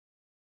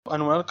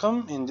and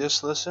welcome. In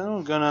this lesson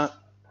we're gonna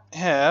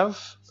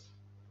have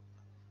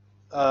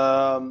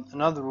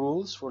another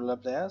rules for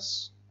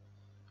Laplace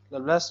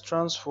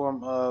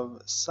transform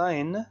of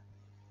sine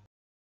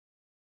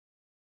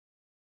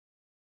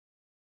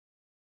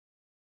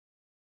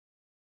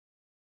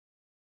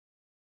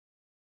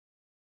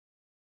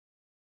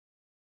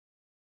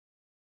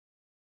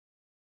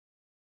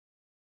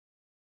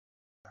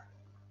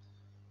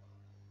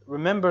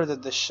remember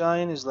that the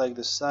shine is like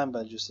the sine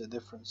but just a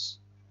difference.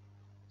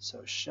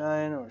 So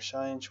shine or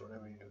shine,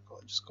 whatever you call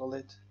it, just call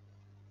it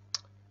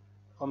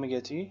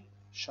omega t,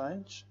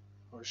 shine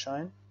or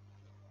shine.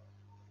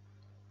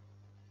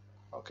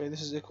 Okay,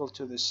 this is equal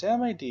to the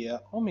same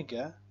idea,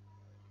 omega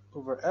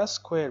over s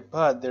squared,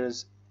 but there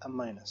is a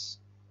minus.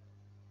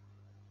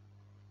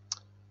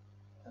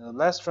 And the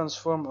last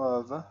transform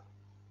of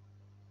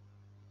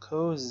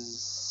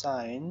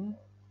cosine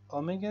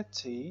omega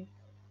t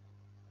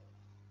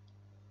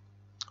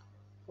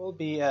will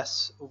be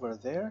s over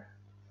there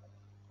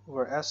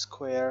over s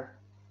square,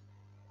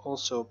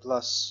 also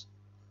plus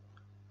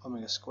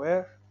omega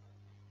square.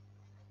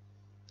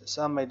 The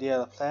sum idea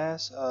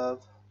Laplace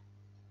of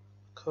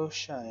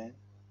cosine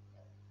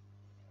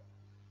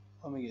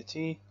omega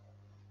t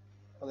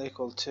will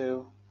equal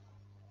to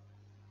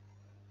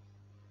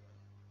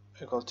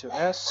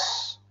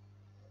s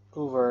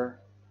over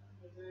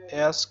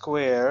s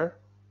square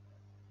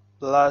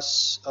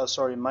plus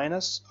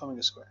minus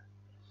omega square.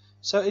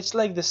 So it's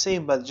like the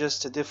same but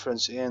just a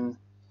difference in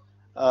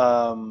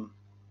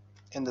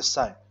the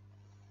sign.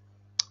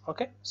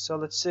 Okay, so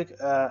let's take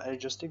a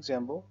just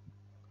example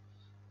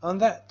on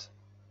that.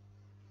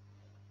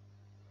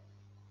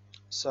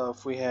 So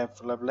if we have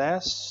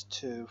Laplace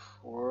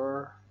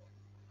for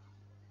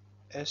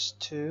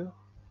s2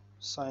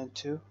 sine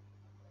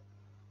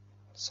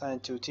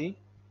 2t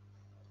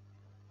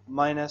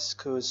minus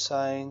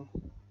cosine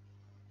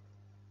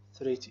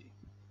 3t.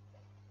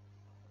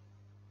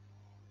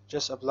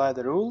 Just apply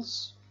the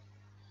rules.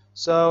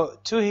 So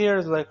 2 here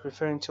is like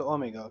referring to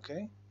omega,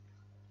 okay?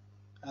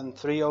 And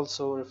 3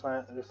 also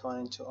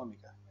referring to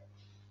omega.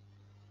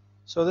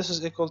 So this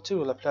is equal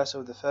to Laplace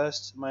of the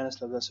first minus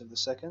Laplace of the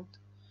second.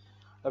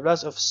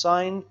 Laplace of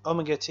sine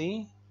omega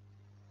t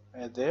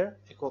right there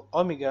equal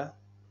omega,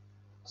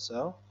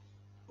 so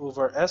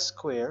over s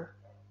square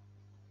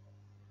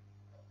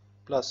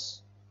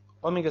plus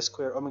omega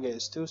square, omega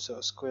is 2,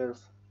 so square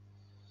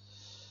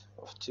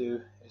of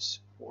 2 is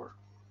 4,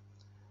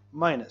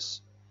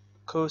 minus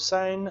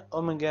cosine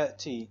omega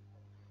t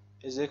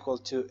is equal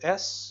to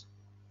s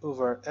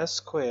over s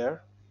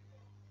square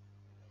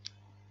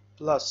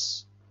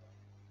plus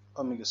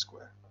omega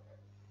square,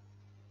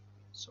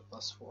 so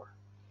plus 4.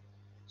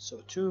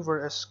 So 2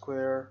 over s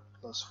square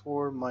plus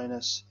 4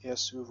 minus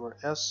s over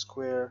s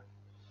square,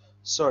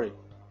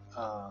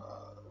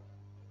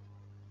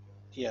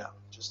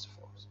 just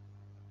 4.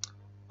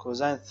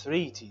 Cosine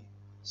 3t,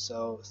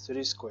 so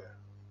 3 square.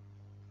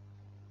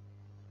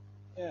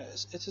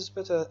 Yes, it is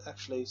better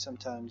actually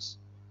sometimes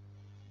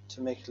to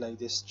make it like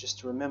this, just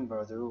to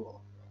remember the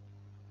rule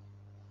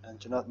and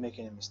to not make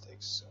any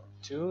mistakes. So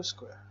 2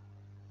 square,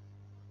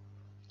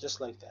 just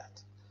like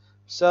that.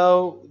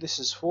 So this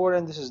is 4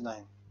 and this is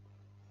 9.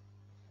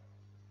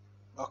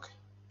 Okay,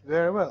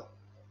 very well.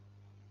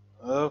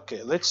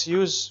 Okay, let's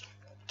use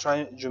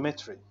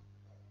trigonometry.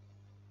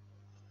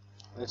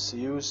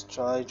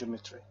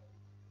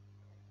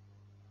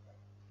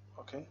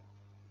 Okay,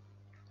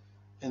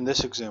 in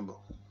this example.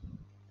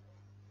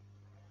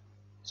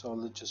 So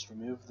let's just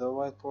remove the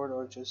whiteboard,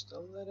 or just a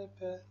little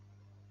bit.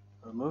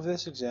 Remove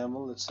this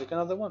example. Let's take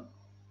another one.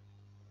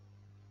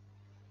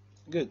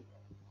 Good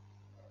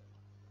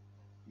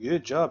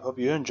job. Hope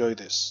you enjoy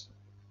this.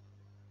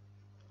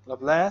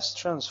 Laplace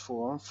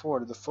transform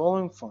for the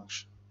following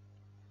function: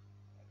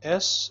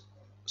 s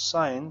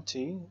sine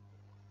t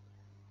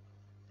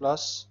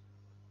plus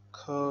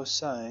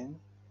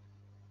cosine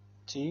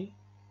t.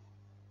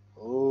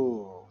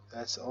 Oh,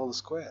 that's all the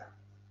square.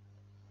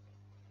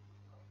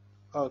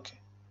 Okay,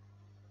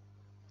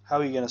 how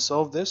are you gonna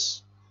solve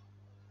this?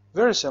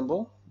 Very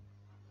simple.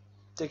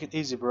 Take it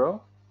easy,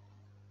 bro.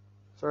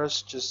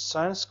 First, just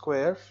sine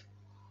square.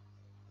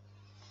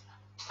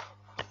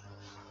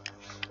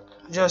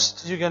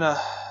 Just you're gonna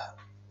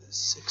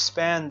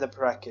expand the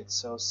bracket,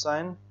 so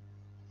sine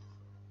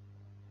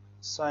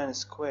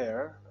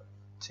square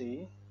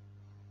t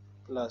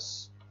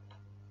plus,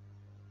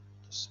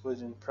 just put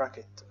it in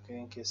bracket, okay,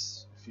 in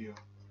case if you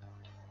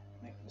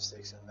make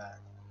mistakes in that.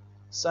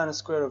 Sine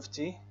square of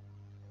t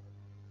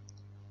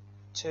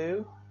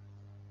 2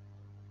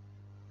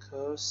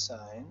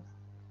 cosine,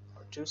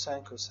 or 2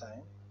 sine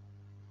cosine,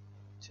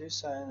 2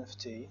 sine of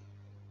t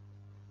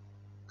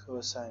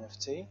cosine of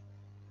t,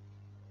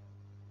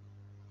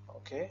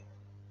 okay,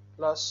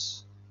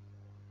 plus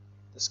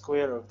the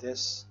square of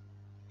this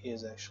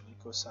is actually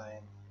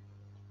cosine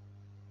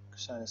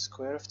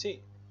square of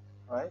t,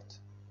 right?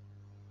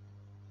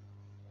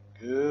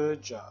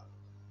 Good job.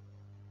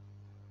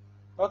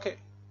 Okay,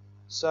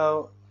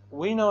 so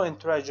we know in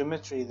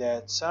trigonometry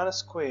that sine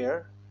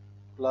square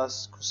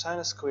plus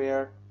cosine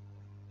square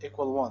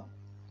equal 1.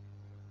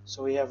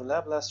 So we have a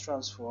Laplace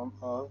transform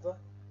of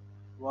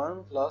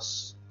 1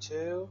 plus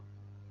 2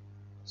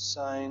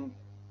 sine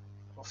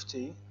of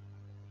t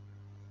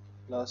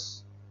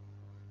plus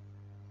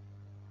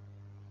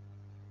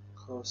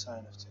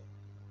cosine of t.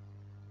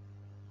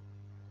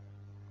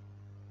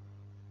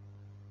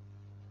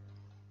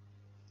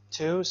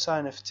 Two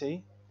sine of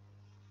t,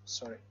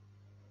 sorry,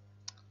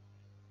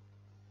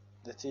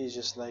 the t is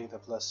just like the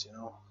plus, you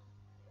know.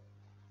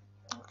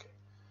 Okay,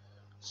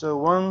 so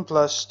 1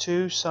 plus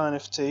 2 sine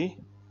of t,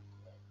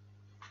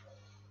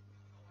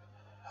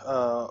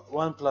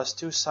 1 plus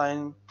 2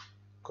 sine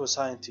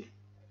cosine t,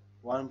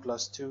 1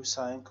 plus 2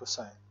 sine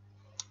cosine.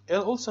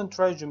 And also in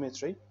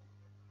trigonometry,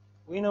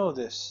 we know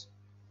this.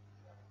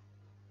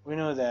 We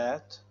know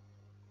that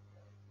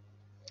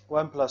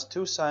 1 plus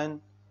 2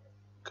 sine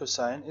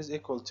cosine is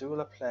equal to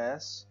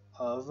Laplace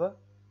of,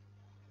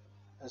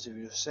 as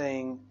we were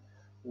saying,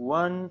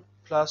 1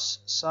 plus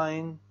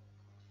sine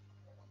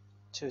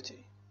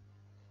 2t.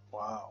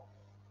 Wow.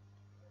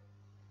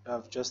 You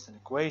have just an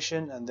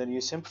equation, and then you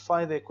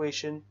simplify the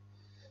equation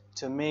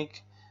to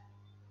make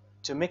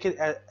it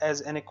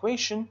as an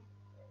equation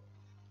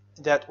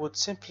that would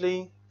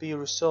simply be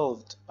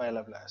resolved by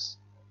Laplace.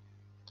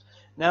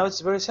 Now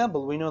it's very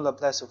simple. We know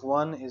Laplace of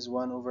 1 is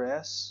 1 over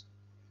s,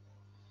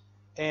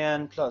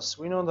 and plus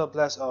we know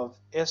Laplace of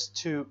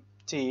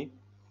s2t,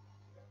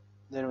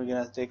 then we're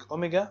gonna take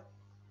omega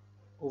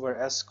over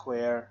s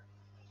square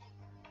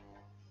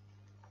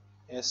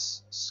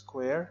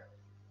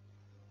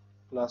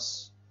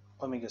plus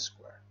omega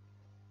square,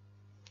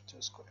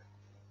 2 square.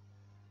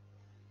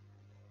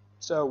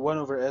 So 1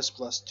 over s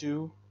plus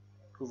 2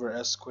 over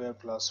s squared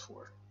plus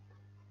 4.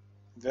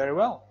 Very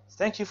well.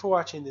 Thank you for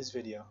watching this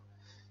video.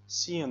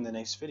 See you in the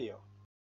next video.